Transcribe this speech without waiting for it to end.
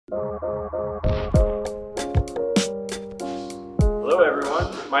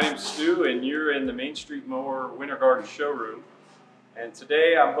My name's Stu, and you're in the Main Street Mower Winter Garden showroom. And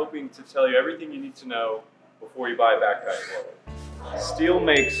today I'm hoping to tell you everything you need to know before you buy a backpack blower. Stihl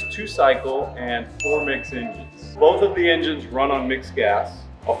makes 2-cycle and 4-mix engines. Both of the engines run on mixed gas.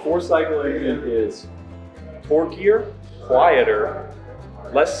 A 4-cycle engine is torquier, quieter,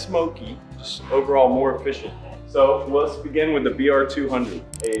 less smoky, just overall more efficient. So let's begin with the BR200,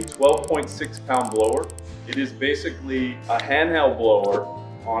 a 12.6 pound blower. It is basically a handheld blower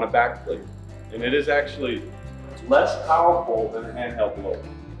on a backplate, and it is actually less powerful than a handheld blower.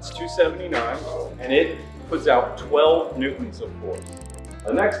 It's 279, and it puts out 12 newtons of force.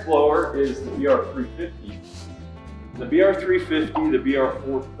 The next blower is the BR350. The BR350, the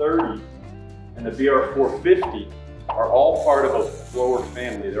BR430, and the BR450 are all part of a blower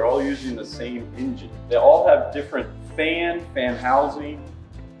family. They're all using the same engine. They all have different fan housing,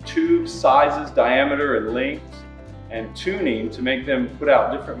 tube sizes, diameter, and length, and tuning to make them put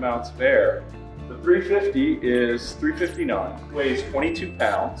out different amounts of air. The 350 is 359, weighs 22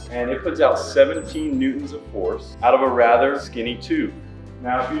 pounds, and it puts out 17 newtons of force out of a rather skinny tube.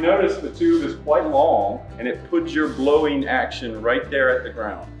 Now, if you notice, the tube is quite long, and it puts your blowing action right there at the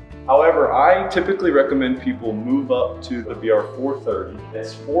ground. However, I typically recommend people move up to the BR430.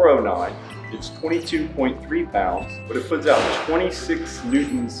 It's 409. It's 22.3 pounds, but it puts out 26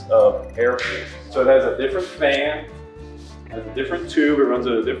 newtons of air force. So it has a different fan, has a different tube, it runs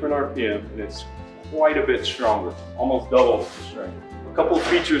at a different RPM, and it's quite a bit stronger, almost double the strength. A couple of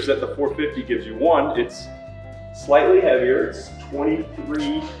features that the 450 gives you. One, it's slightly heavier. It's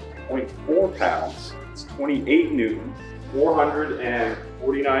 23.4 pounds. It's 28 newtons,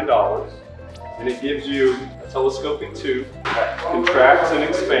 $449, and it gives you a telescoping tube that contracts and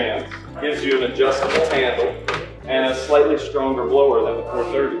expands, gives you an adjustable handle, and a slightly stronger blower than the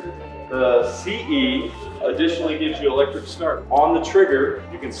 430. The CE additionally gives you electric start. On the trigger,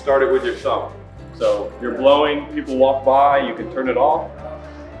 you can start it with your thumb. So you're blowing, people walk by, you can turn it off.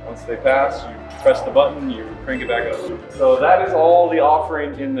 Once they pass, you press the button, you crank it back up. So that is all the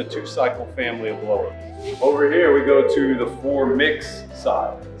offering in the 2-cycle family of blowers. Over here we go to the 4-mix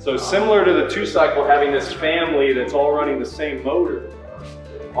side. So similar to the 2-cycle having this family that's all running the same motor,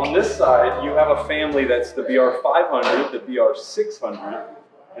 on this side you have a family that's the BR500, the BR600,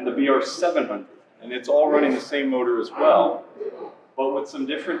 and the BR700. And it's all running the same motor as well, but with some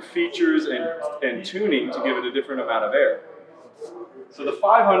different features and tuning to give it a different amount of air. So the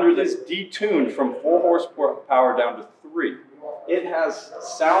 500 is detuned from 4 horsepower down to 3. It has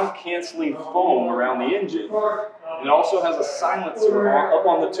sound canceling foam around the engine, and it also has a silencer up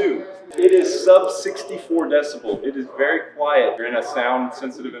on the tube. It is sub 64 decibel. It is very quiet. You're in a sound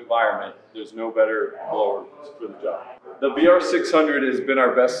sensitive environment. There's no better blower for the job. The BR600 has been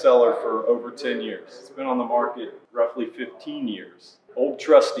our best seller for over 10 years. It's been on the market roughly 15 years. Old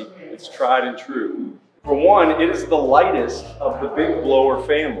trusty, it's tried and true. For one, it is the lightest of the big blower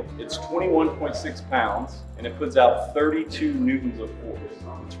family. It's 21.6 pounds, and it puts out 32 newtons of force.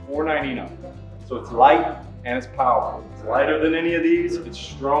 It's $499. So it's light and it's powerful. It's lighter than any of these, it's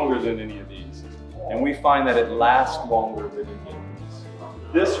stronger than any of these. And we find that it lasts longer than any of these.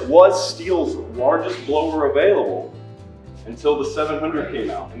 This was Stihl's largest blower available until the 700 came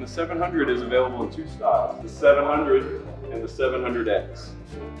out. And the 700 is available in 2 styles, the 700 and the 700X.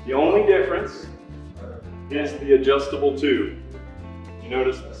 The only difference is the adjustable tube. You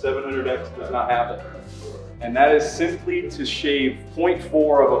notice the 700X does not have it. And that is simply to shave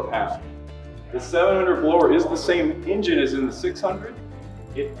 0.4 of a pound. The 700 blower is the same engine as in the 600.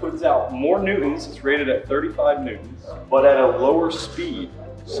 It puts out more newtons, it's rated at 35 newtons, but at a lower speed.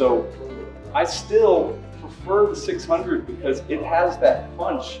 So I still prefer the 600 because it has that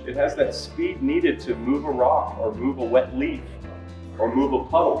punch, it has that speed needed to move a rock or move a wet leaf or move a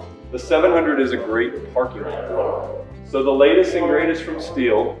puddle. The 700 is a great parking lot blower. So the latest and greatest from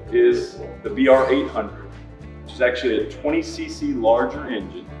Stihl is the BR800, which is actually a 20cc larger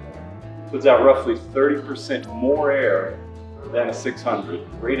engine. Puts out roughly 30% more air than a 600,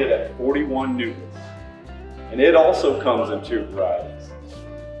 rated at 41 newtons. And it also comes in 2 varieties.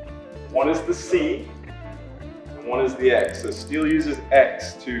 One is the C, and one is the X. So Stihl uses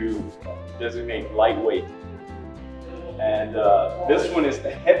X to designate lightweight. And this one is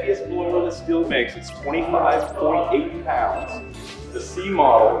the heaviest blower that Stihl makes. It's 25.8 pounds. The C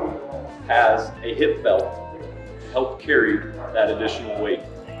model has a hip belt to help carry that additional weight.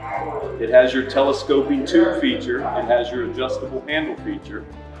 It has your telescoping tube feature. It has your adjustable handle feature.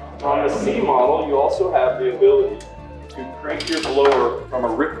 On the C model, you also have the ability to crank your blower from a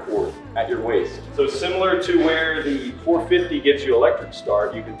ripcord at your waist. So similar to where the 450 gives you electric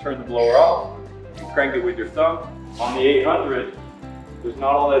start, you can turn the blower off, you can crank it with your thumb. On the 800, There's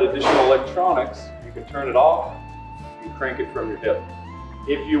not all that additional electronics. You can turn it off, you can crank it from your hip.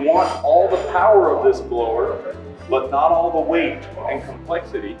 If you want all the power of this blower, but not all the weight and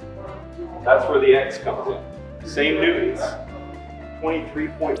complexity, that's where the X comes in. Same newtons,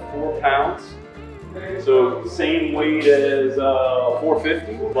 23.4 pounds. So same weight as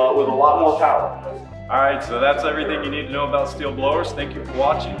 450, but with a lot more power. All right, so that's everything you need to know about Stihl blowers. Thank you for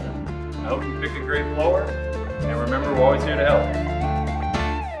watching. I hope you pick a great blower, and remember, we're always here to help.